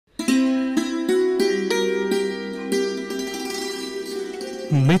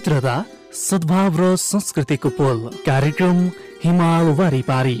मित्रता, सद्भाव र संस्कृतिको पोल। कार्यक्रम हिमाल वारी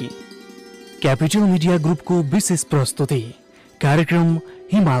पारी। क्यापिटल मिडिया ग्रुपको विशेष प्रस्तुति। कार्यक्रम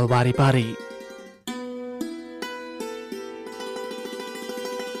हिमाल वारी पारी।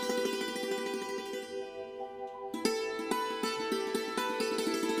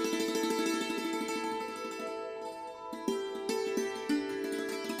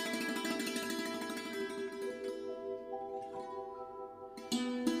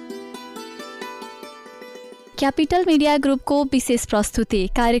 क्यापिटल मिडिया ग्रुपको विशेष प्रस्तुति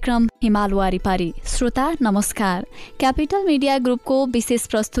कार्यक्रम हिमाल वारी पारी। श्रोता नमस्कार। क्यापिटल मिडिया ग्रुपको विशेष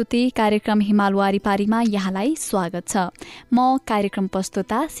प्रस्तुति कार्यक्रम हिमाल वारी पारीमा यहाँलाई स्वागत छ। म कार्यक्रम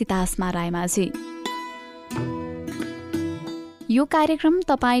प्रस्तुता सीतास्मा रायमाझी। यो कार्यक्रम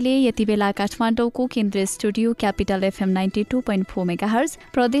तपाईले यति बेला काठमाडौँको केन्द्रीय स्टुडियो क्यापिटल FM 92.4 मेगाहर्ज,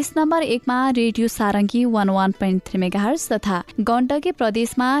 प्रदेश नम्बर 1 मा रेडियो सारंगी 101.3 मेगाहर्ज तथा गण्डकी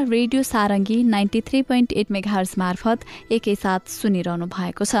प्रदेशमा रेडियो सारंगी 93.8 मेगाहर्ज मार्फत एकैसाथ सुनिरहनु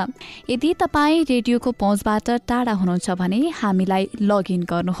भएको छ। यदि तपाई रेडियोको पहुँचबाट टाढा हुनुहुन्छ भने हामीलाई लगइन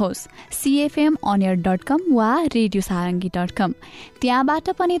गर्नुहोस् cfmonair.com वा radiosarangi.com। त्यहाँबाट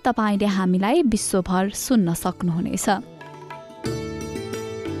पनि तपाईले हामीलाई विश्वभर सुन्न सक्नुहुनेछ।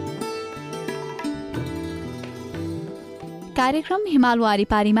 कार्यक्रम हिमाल वारी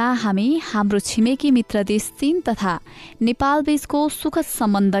पारीमा हामी हाम्रो छिमेकी मित्र देश चीन तथा नेपाल बीचको सुखद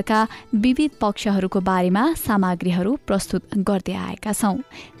सम्बन्धका विविध पक्षहरूको बारेमा सामग्रीहरू प्रस्तुत गर्दै आएका छौं।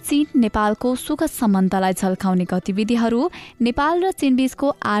 चीन नेपालको सुखद सम्बन्धलाई झल्काउने गतिविधिहरू, नेपाल र चीन बीचको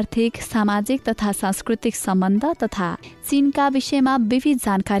आर्थिक, सामाजिक तथा सांस्कृतिक सम्बन्ध तथा चीनका विषयमा विविध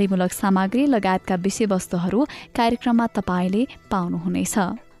जानकारीमूलक सामग्री लगायतका विषयवस्तुहरू कार्यक्रममा तपाईले पाउनुहुनेछ।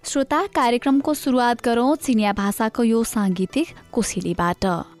 श्रोता, कार्यक्रमको सुरुवात गरौं चिनिया भाषाको यो सांगीतिक कोसेलीबाट।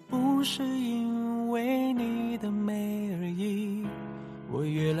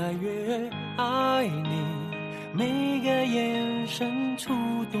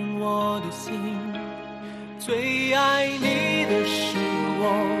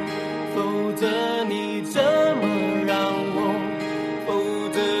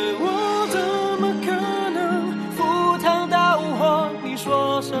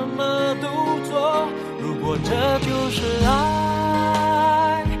什么都做，如果这就是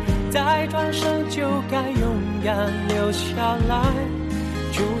爱，再转身就该勇敢留下来。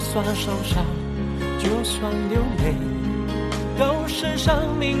就算受伤，就算流泪，都是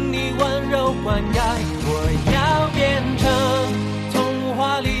生命你温柔灌溉。我要变成童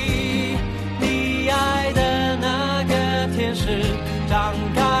话里你爱的那个天使，张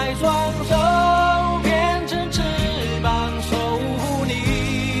开双手，变成翅膀守护你。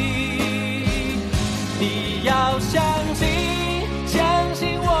你要相信，相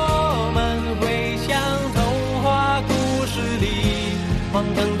信我们会像童话故事里，往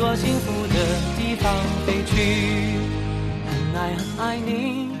更多幸福的地方飞去。很爱很爱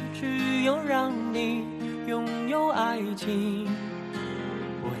你，只有让你拥有爱情，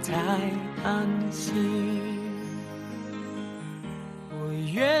我才安心。我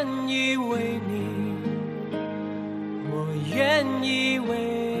愿意为你，我愿意为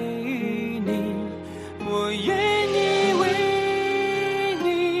你，我愿意为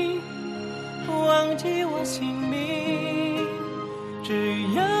你忘记我姓名，只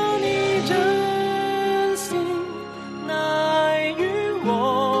要你真心拿爱与我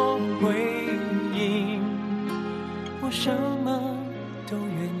回应，我什么都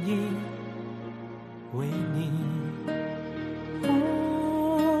愿意为你。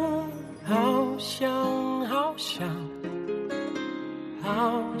好想好想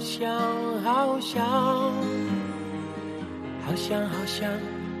好想好想好想好想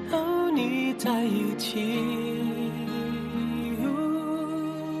和你在一起。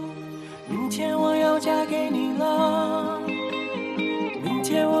明天我要嫁给你了，明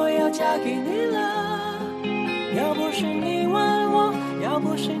天我要嫁给你了。要不是你问我，要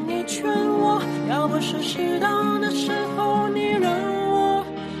不是你劝我，要不是适当的时候你让我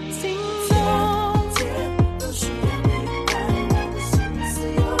心动。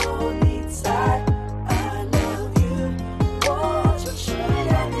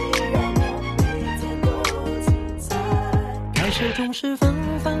总是分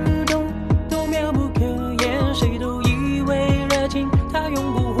分钟都妙不可言，谁都以为热情它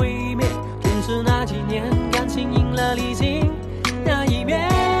永不会灭，正是那几年感情赢了理性那一面。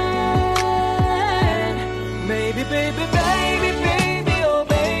 Baby baby baby baby oh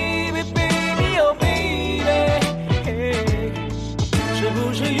baby baby oh baby， 是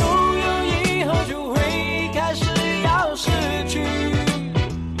不是拥有以后就会开始要失去？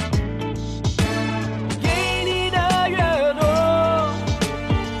 给你的越多，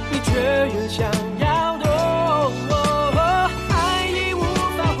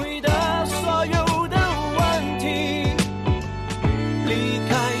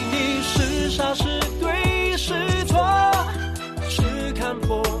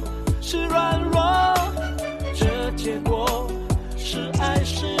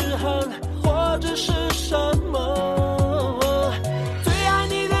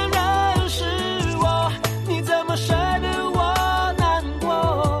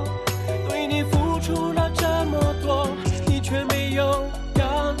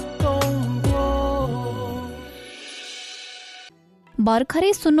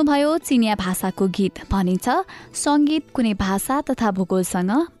 भर्खरै सुन्नुभयो चिनिया भाषाको गीत। भनिन्छ सङ्गीत कुनै भाषा तथा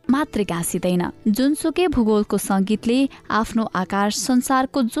भूगोलसँग मात्रै गाँसिँदैन। जुनसुकै भूगोलको सङ्गीतले आफ्नो आकार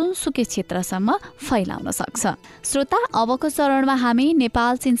संसारको जुनसुकै क्षेत्रसम्म फैलाउन सक्छ। श्रोता, अबको चरणमा हामी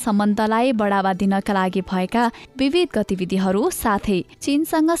नेपाल चीन सम्बन्धलाई बढावा दिनका लागि भएका विविध गतिविधिहरू साथै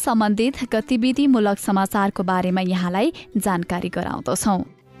चीनसँग सम्बन्धित गतिविधिमूलक समाचारको बारेमा यहाँलाई जानकारी गराउँदछौँ।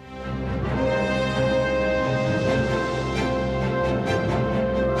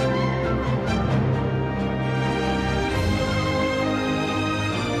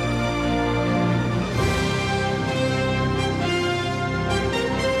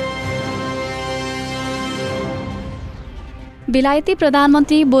 बेलायती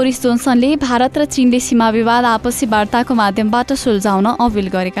प्रधानमन्त्री बोरिस जोन्सनले भारत र चीनले सीमा विवाद आपसी वार्ताको माध्यमबाट सुल्झाउन अपिल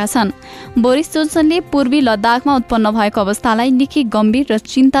गरेका छन्। बोरिस जोन्सनले पूर्वी लद्दाखमा उत्पन्न भएको अवस्थालाई निकै गम्भीर र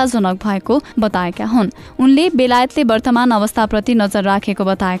चिन्ताजनक भएको बताएका हुन्। उनले बेलायतले वर्तमान अवस्थाप्रति नजर राखेको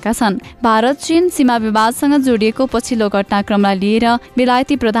बताएका छन्। भारत चीन सीमा विवादसँग जोडिएको पछिल्लो घटनाक्रमलाई लिएर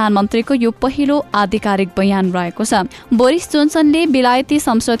बेलायती प्रधानमन्त्रीको यो पहिलो आधिकारिक बयान रहेको छ। बोरिस जोन्सनले बेलायती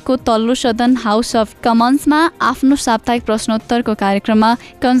संसदको तल्लो सदन हाउस अफ कमन्समा आफ्नो साप्ताहिक प्रश्नोत्तरको कार्यक्रममा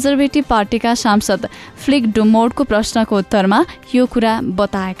कन्जर्भेटिभ पार्टीका सांसद फ्लिक डुमोर्डको प्रश्नको उत्तरमा यो कुरा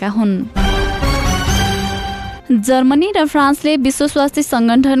बताएका हुन्। जर्मनी र फ्रान्सले विश्व स्वास्थ्य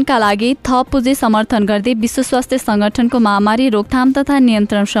संगठनका लागि थप पुँजी समर्थन गर्दै विश्व स्वास्थ्य संगठनको महामारी रोकथाम तथा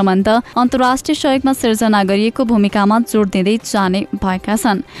नियन्त्रण सम्बन्ध अन्तर्राष्ट्रिय सहयोगमा सिर्जना गरिएको भूमिकामा जोड दिँदै जाने भएका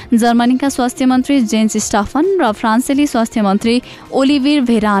छन्। जर्मनीका स्वास्थ्य मन्त्री जेन्स स्टाफन र फ्रान्सेली स्वास्थ्य मन्त्री ओलिभिर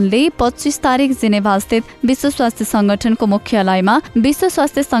भेरानले 25 तारिक जेनेभा स्थित विश्व स्वास्थ्य संगठनको मुख्यालयमा विश्व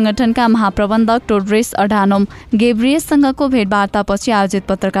स्वास्थ्य संगठनका महाप्रबन्धक टेड्रोस अधानोम गेब्रियससँगको भेटवार्तापछि आयोजित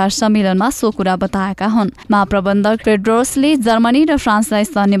पत्रकार सम्मेलनमा सो कुरा बताएका हुन्। प्रबन्धक टेड्रोसले जर्मनी र फ्रान्सलाई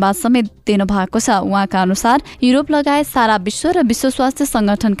धन्यवाद समेत दिनुभएको छ। उहाँका अनुसार युरोप लगायत सारा विश्व र विश्व स्वास्थ्य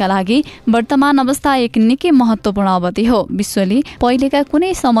संगठनका लागि वर्तमान अवस्था एक निकै महत्वपूर्ण अवधि हो। विश्वले पहिलेका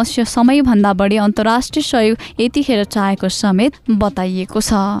कुनै समस्या समयभन्दा बढी अन्तर्राष्ट्रिय सहयोग यतिखेर चाहेको समेत बताइएको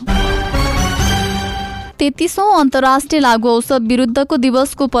छ। 33औं अन्तर्राष्ट्रिय लागु औषध विरुद्धको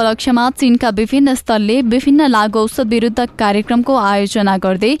दिवसको उपलक्ष्यमा चीनका विभिन्न स्थलले विभिन्न लागु औषध विरुद्ध कार्यक्रमको आयोजना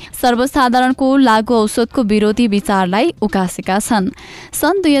गर्दै सर्वसाधारणको लागु औषधको विरोधी विचारलाई उकासेका छन्।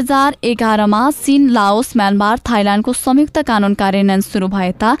 सन् 2011मा चीन, लाओस, म्यानमार, थाइल्याण्डको संयुक्त कानून कार्यान्वयन सुरु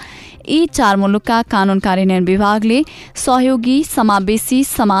भएता यी 4 मुलुकका कानून कार्यान्वयन विभागले सहयोगी, समावेशी,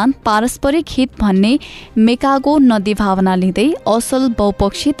 समान, पारस्परिक हित भन्ने मेकागो नदी भावना लिँदै असल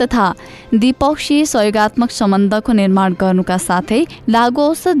बहुपक्षीय तथा द्विपक्षीय सहयोगात्मक सम्बन्धको निर्माण गर्नुका साथै लागु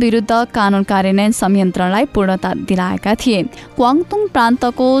औषध विरुद्ध कानून कार्यान्वयन संयन्त्रलाई पूर्णता दिलाएका थिए। क्वाङतुङ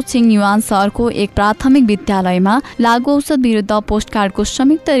प्रान्तको छिङयुआन शहरको एक प्राथमिक विद्यालयमा लागु औषध विरुद्ध पोस्टकार्डको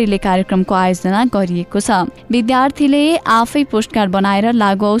संयुक्त रिले कार्यक्रमको आयोजना गरिएको छ। विद्यार्थीले आफै पोस्टकार्ड बनाएर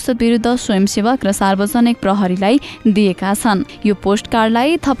लागु औषध विरुद्ध स्वयंसेवक र सार्वजनिक प्रहरीलाई दिएका छन्। यो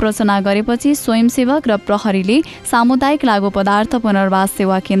पोस्टकार्डलाई थप रचना गरेपछि स्वयंसेवक र प्रहरीले सामुदायिक लागु पदार्थ पुनर्वास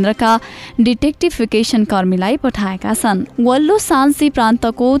सेवा केन्द्रका डिटेक्टिफिकेसन कर्मीलाई पठाएका छन्। वल्लो सान्सी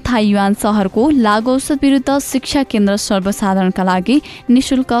प्रान्तको थाइयुआन शहरको लागु औषध विरुद्ध शिक्षा केन्द्र सर्वसाधारणका लागि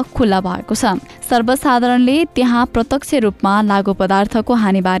निशुल्क खुल्ला भएको छ। सर्वसाधारणले त्यहाँ प्रत्यक्ष रूपमा लागु पदार्थको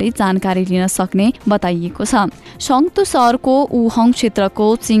हानिबारे जानकारी लिन सक्ने बताइएको छ। सङ्तु शहरको उहङ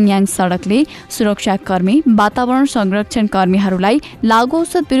क्षेत्रको चिङयाङ सडकले सुरक्षाकर्मी, वातावरण संरक्षण कर्मीहरूलाई लागु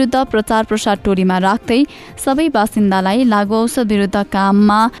औषध विरुद्ध प्रचार प्रसार टोलीमा राख्दै सबै बासिन्दालाई लागु औषध विरुद्ध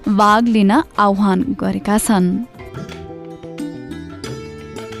काममा भाग लिन आह्वान गरेका छन्।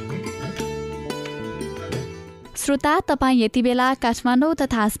 श्रोता, तपाईँ यति बेला काठमाडौँ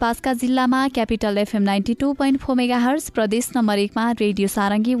तथा आसपासका जिल्लामा क्यापिटल एफएम 92.4 मेगाहर्ज, प्रदेश नम्बर 1 मा रेडियो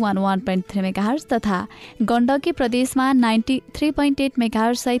सारङ्गी 101.3 मेगाहर्ज तथा गण्डकी प्रदेशमा 93.8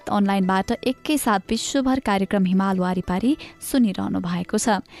 मेगाहर्ज सहित अनलाइनबाट एकैसाथ विश्वभर कार्यक्रम हिमाल वारिपारी सुनिरहनु भएको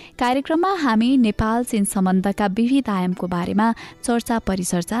छ। कार्यक्रममा हामी नेपाल चीन सम्बन्धका विविध आयामको बारेमा चर्चा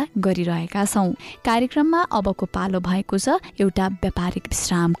परिचर्चा गरिरहेका छौं। कार्यक्रममा अबको पालो भएको छ एउटा व्यापारिक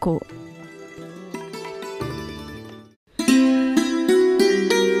विश्रामको।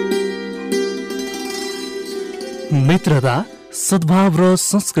 मित्रता, सद्भाव र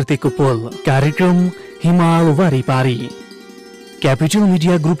संस्कृतिको पोल कार्यक्रम हिमाल वारिपारी क्यापिटल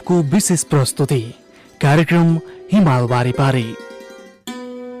मिडिया ग्रुपको विशेष प्रस्तुति कार्यक्रम हिमाल वारिपारी।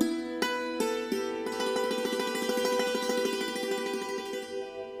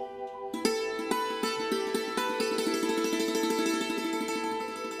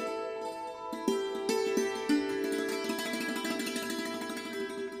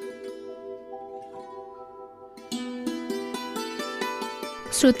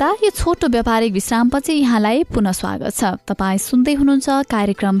 श्रोता, यो छोटो व्यापारिक विश्रामपछि यहाँलाई पुनः स्वागत छ। तपाईँ सुन्दै हुनुहुन्छ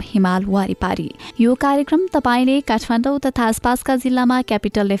कार्यक्रम हिमाल वारिपारी। यो कार्यक्रम तपाईँले काठमाडौँ तथा आसपासका जिल्लामा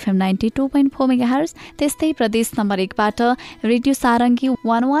क्यापिटल FM 92.4 मेगाहर्ज, त्यस्तै प्रदेश नम्बर 1 बाट रेडियो सारङ्गी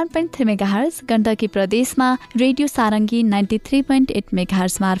 101.3 मेगाहर्ज, गण्डकी प्रदेशमा रेडियो सारङ्गी 93.8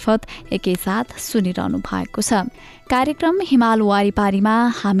 मेगाहर्ज मार्फत एकैसाथ सुनिरहनु भएको छ। कार्यक्रम हिमाल वारिपारीमा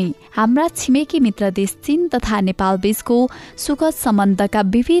हामी हाम्रा छिमेकी मित्र देश चीन तथा नेपाल बीचको सुखद सम्बन्धका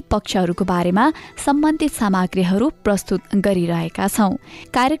विविध पक्षहरूको बारेमा सम्बन्धित सामग्रीहरू प्रस्तुत गरिरहेका छौं।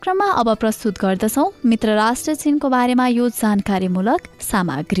 कार्यक्रममा अब प्रस्तुत गर्दछौं मित्र राष्ट्र चीनको बारेमा यो जानकारीमूलक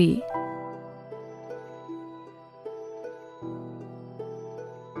सामग्री।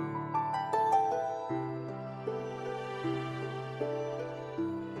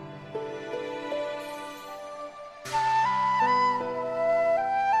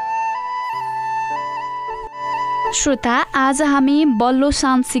 श्रोता, आज हामी बल्लो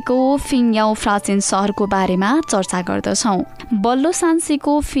सान्सीको फिङयाओ प्राचीन सहरको बारेमा चर्चा गर्दछौं। बल्लो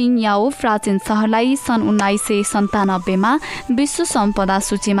सान्सीको फिङयाओ प्राचीन सहरलाई सन् 1997 मा विश्व सम्पदा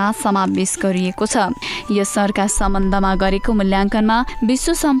सूचीमा समावेश गरिएको छ। यस सहरका सम्बन्धमा गरेको मूल्याङ्कनमा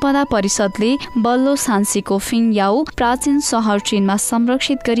विश्व सम्पदा परिषदले बल्लो सान्सीको फिङयाओ प्राचीन सहर चीनमा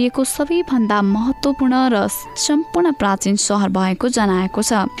संरक्षित गरिएको सबैभन्दा महत्त्वपूर्ण र सम्पूर्ण प्राचीन सहर भएको जनाएको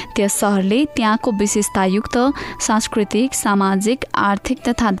छ। त्यस सहरले त्यहाँको विशेषतायुक्त सांस्कृतिक, सामाजिक, आर्थिक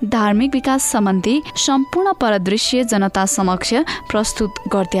तथा धार्मिक विकास सम्बन्धी सम्पूर्ण परिदृश्य जनता समक्ष प्रस्तुत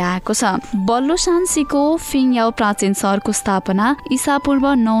गर्दै आएको छ। बल्लो सान्सीको फिङयाओ प्राचीन सहरको स्थापना ईसापूर्व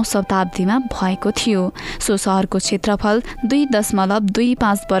 9 शताब्दीमा भएको थियो। सो सहरको क्षेत्रफल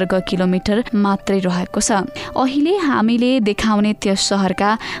 2.25 वर्ग किलोमिटर मात्रै रहेको छ। अहिले हामीले देखाउने त्यस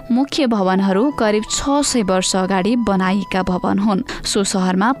सहरका मुख्य भवनहरू करिब 600 वर्ष अगाडि बनाइएका भवन हुन्। सो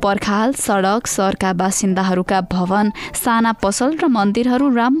सहरमा पर्खाल, सडक, सहरका बासिन्दाहरूका भवन, साना पसल र मन्दिरहरू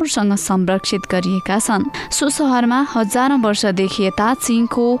राम्रोसँग संरक्षित गरिएका छन्। सो सहरमा हजारौं वर्षदेखि यता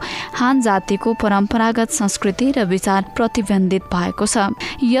चीनको हान जातिको परम्परागत संस्कृति र विचार प्रतिबिम्बित भएको छ।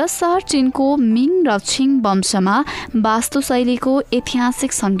 यस सहर चीनको मिङ र छिङ वंशमा वास्तुशैलीको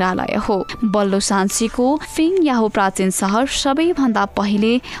ऐतिहासिक संग्रहालय हो। बल्लो सान्सीको फिङयाओ प्राचीन सहर सबैभन्दा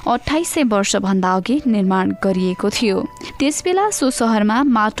पहिले 2800 वर्षभन्दा अघि निर्माण गरिएको थियो। त्यसबेला सो सहरमा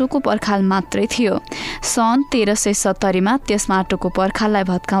माटोको पर्खाल मात्रै थियो। सन् 1370 मा त्यस माटोको पर्खाललाई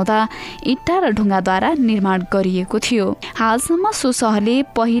भत्काउँदा इट्टा र ढुङ्गाद्वारा निर्माण गरिएको थियो। हालसम्म सो सहरले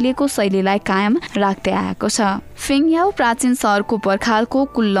पहिलेको शैलीलाई कायम राख्दै आएको छ। फिङयाओ प्राचीन सहरको पर्खालको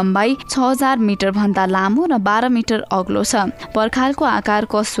कुल लम्बाइ 6000 मिटर भन्दा लामो र 12 मिटर अग्लो छ। पर्खालको आकार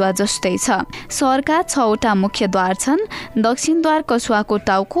कछुवा जस्तै छ। सहरका 6 वटा मुख्य द्वार छन्। दक्षिण द्वार कछुवाको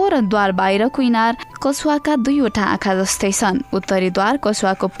टाउको र द्वार बाहिरको इनार कछुवाका 2 वटा आँखा जस्तै छन्। उत्तरी द्वार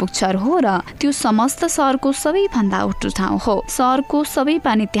कछुवाको पुच्छर हो र त्यो समस्त सहरको सबैभन्दा उच्च ठाउँ हो। सहरको सबै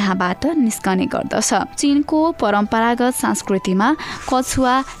पानी त्यहाँबाट निस्कने गर्दछ। चीनको परम्परागत संस्कृतिमा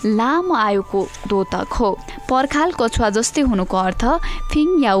कछुवा लामो आयुको द्योतक हो। पर्खाल कछुवा जस्तै हुनुको अर्थ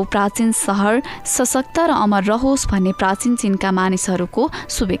फिङयाओ प्राचीन सहर सशक्त र अमर रहोस् भन्ने प्राचीन चीनका मानिसहरूको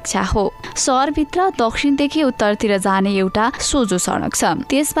शुभेच्छा हो। सहरभित्र दक्षिणदेखि उत्तरतिर जाने एउटा सोझो सडक छ।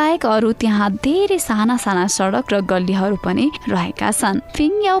 त्यसबाहेक अरू त्यहाँ धेरै साना साना सडक र गल्लीहरू पनि रहेका छन्।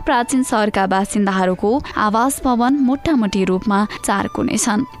 फिङयाओ प्राचीन सहरका बासिन्दाहरूको आवास भवन मोटामोटी रूपमा 4 कुने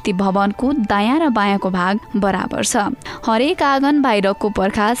छन्। ती भवनको दायाँ र बायाँको भाग बराबर छ। हरेक आँगन बाहिरको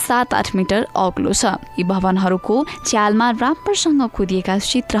पर्खाल 7-8 मिटर अग्लो छ। यी भवनहरूको च्यालमा राम्रोसँग खुदिएका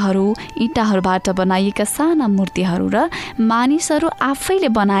चित्रहरू, इँटाहरूबाट बनाइएका साना मूर्तिहरू र मानिसहरू आफैले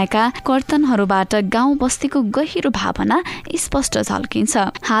बनाएका कर्तनहरूबाट गाउँ बस्तीको गहिरो भावना स्पष्ट झल्किन्छ।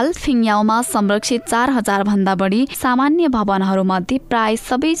 हाल फिङयाओमा संरक्षित 4000 भन्दा बढी सामान्य भवनहरू मध्ये प्राय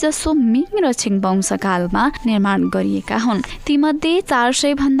सबैजसो मिङ र छिङ वंशकालमा निर्माण गरिएका हुन्। तीमध्ये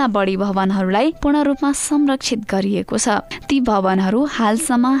 400 भन्दा बढी भवनहरूलाई पूर्ण रूपमा संरक्षित गरिएको छ। ती भवनहरू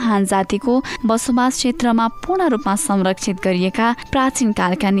हालसम्म हान जातिको बसोबास क्षेत्रमा पूर्ण रूपमा संरक्षित गरिएका प्राचीन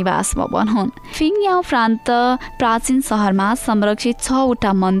कालका निवास भवन हुन्। फिङयाओ प्रान्त प्राचीन सहरमा संरक्षित 6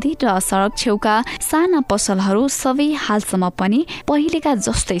 वटा मन्दिर र सडक छेउका साना पसलहरू सबै हालसम्म पनि पहिलेका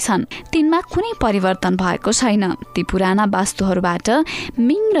जस्तै छन्। तिनमा कुनै परिवर्तन भएको छैन। ती पुराना वास्तुहरूबाट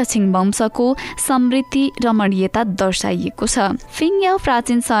मिङ र छिङ वंशको समृद्धि रमणीयता दर्शाइएको छ। फिङयाओ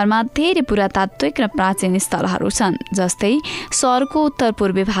प्राचीन सहरमा धेरै पुरातात्विक र प्राचीन स्थलहरू छन्। जस्तै सहरको उत्तर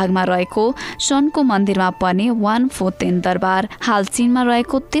पूर्वी भागमा रहेको सनको मन्दिरमा पर्ने पर्ने 114 दरबार हाल चीनमा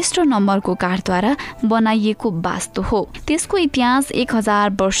रहेको तेस्रो नम्बरको काठद्वारा बनाइएको वास्तु हो। त्यसको इतिहास 1000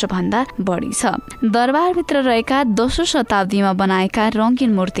 वर्षभन्दा बढी छ। दरबारभित्र रहेका 10औं शताब्दीमा बनाएका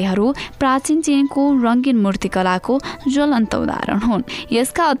रंगीन मूर्तिहरू प्राचीन चीनको रंगीन मूर्तिकलाको ज्वलन्त उदाहरण हुन्।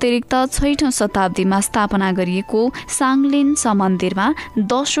 यसका अतिरिक्त 6औं शताब्दीमा स्थापना गरिएको साङलिन मन्दिरमा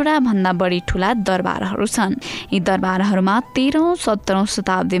 10वटा भन्दा बढी ठूला दरबारहरू छन्। यी दरबारहरूमा 13औं 17औं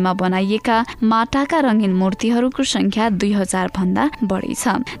शताब्दीमा बनाइएका माटाका रंगीन मूर्तिहरूको संख्या 2000 भन्दा बढी छ।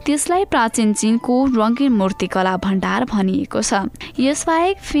 त्यसलाई प्राचीन चीनको रंगीन मूर्तिकला भण्डार भनिएको छ।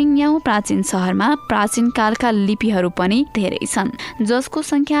 यसबाहेक फिङयाउ प्राचीन शहरमा प्राचीन कालका लिपिहरू पनि धेरै छन्, जसको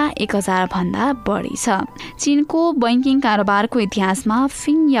संख्या 1000 भन्दा बढी छ। चीनको बैंकिङ कारोबारको इतिहासमा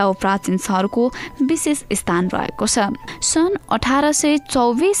फिङयाउ प्राचीन शहरको विशेष स्थान रहेको छ। सन्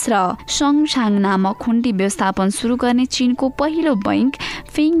 1824 र सङछाङ नामक हुन्डी व्यवस्थापन सुरु गर्ने चीनको पहिलो बैंक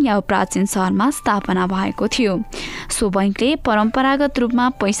फिङयाउ प्राचीन शहरमा स्थापना भएको थियो। सो बैंकले परम्परागत रूपमा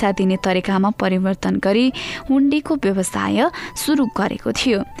पैसा दिने तरिकामा परिवर्तन गरी हुन्डीको व्यवसाय सुरु गरेको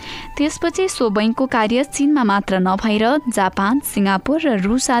थियो। त्यसपछि सो बैंकको कार्य चीनमा मात्र नभएर जापान, सिङ्गापुर र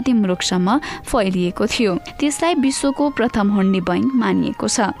रुस आदि मुलुकसम्म फैलिएको थियो। त्यसलाई विश्वको प्रथम हुन्डी बैंक मानिएको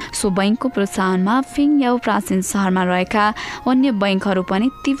छ। सो बैंकको प्रोत्साहनमा फिङयाउ प्राचीन शहरमा रहेका अन्य बैंकहरू पनि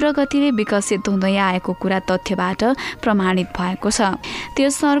तीव्र गतिले विकसित हुँदै आएको कुरा तथ्यबाट प्रमाणित भएको छ।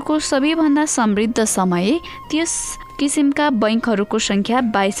 त्यस शहरको सबैभन्दा समृद्ध समय त्यस किसिमका बैंकहरूको संख्या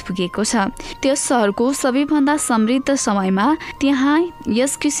 22 पुगेको छ। त्यस शहरको सबैभन्दा समृद्ध समयमा त्यहाँ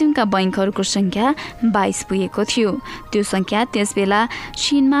यस किसिमका बैंकहरूको संख्या 22 पुगेको थियो। त्यो संख्या त्यसबेला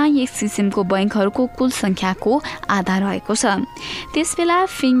चीनमा यस किसिमको बैंकहरूको कुल संख्याको आधा रहेको छ। त्यसबेला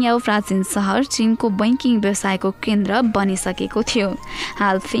फिङयाउ प्राचीन शहर चीनको बैंकिङ व्यवसायको केन्द्र बनिसकेको थियो।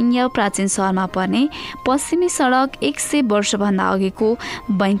 हाल फिङयाउ प्राचीन शहरमा पर्ने पश्चिमी सडक 100 वर्षभन्दा अघिको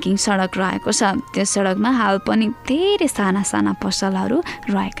बैंकिङ सडक रहेको छ। त्यस सडकमा हाल पनि धेरै साना साना पसलहरू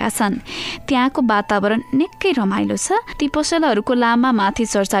रहेका छन्। त्यहाँको वातावरण निकै रमाइलो छ। ती पसलहरूको लामा माथि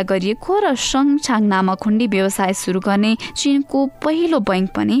चर्चा गरिएको र सङछाङ नामक हुन्डी व्यवसाय सुरु गर्ने चीनको पहिलो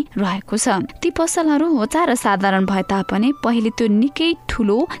बैंक पनि रहेको छ। ती पसलहरू होचा र साधारण भए तापनि पहिले त्यो निकै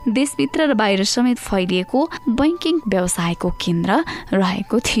ठूलो देशभित्र र बाहिर समेत फैलिएको बैंकिङ व्यवसायको केन्द्र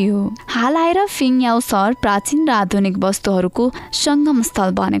रहेको थियो। हाल आएर फिङयाउ शहर प्राचीन र आधुनिक वस्तुहरूको संगम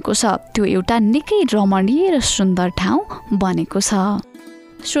स्थल बनेको छ। त्यो एउटा निकै रमणीय र सुन्दर ठाउँ बनेको छ।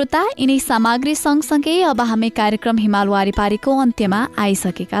 श्रोता, यिनै सामग्री सँगसँगै अब हामी कार्यक्रम हिमाल वारिपारीको अन्त्यमा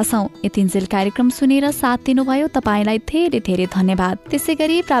आइसकेका छौं। यतिन्जेल कार्यक्रम सुनेर साथ दिनुभयो तपाईलाई धेरै धेरै धन्यवाद।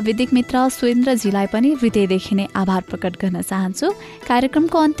 त्यसैगरी प्राविधिक मित्र सुरेन्द्रजीलाई पनि हृदयदेखि नै आभार प्रकट गर्न चाहन्छु।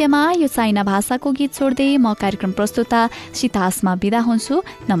 कार्यक्रमको अन्त्यमा यो चाइना भाषाको गीत छोड्दै म कार्यक्रम प्रस्तुता सीतासमा बिदा हुन्छु।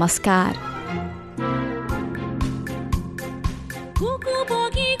 नमस्कार।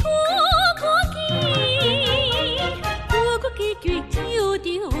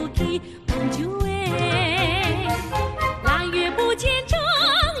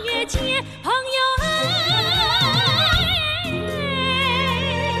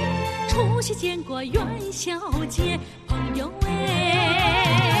见过元宵节，朋友哎，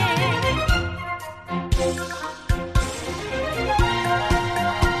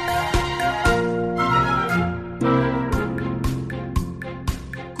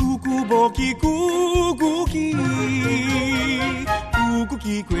咕咕无叽咕咕叽，咕咕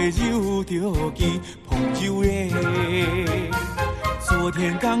叽过又着叽，朋友哎，昨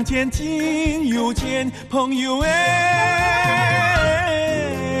天刚见今又见，朋友哎。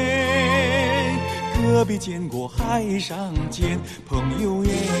隔壁见过海上见，朋友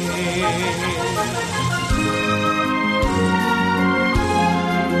耶。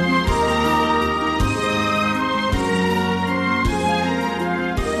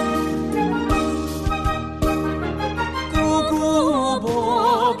咕咕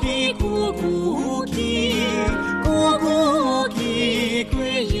波叽咕咕叽，咕咕叽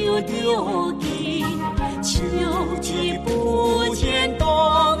归又丢叽，秋季不见冬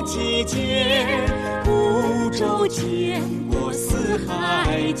季见。不周见过四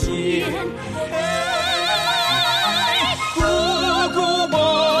海间。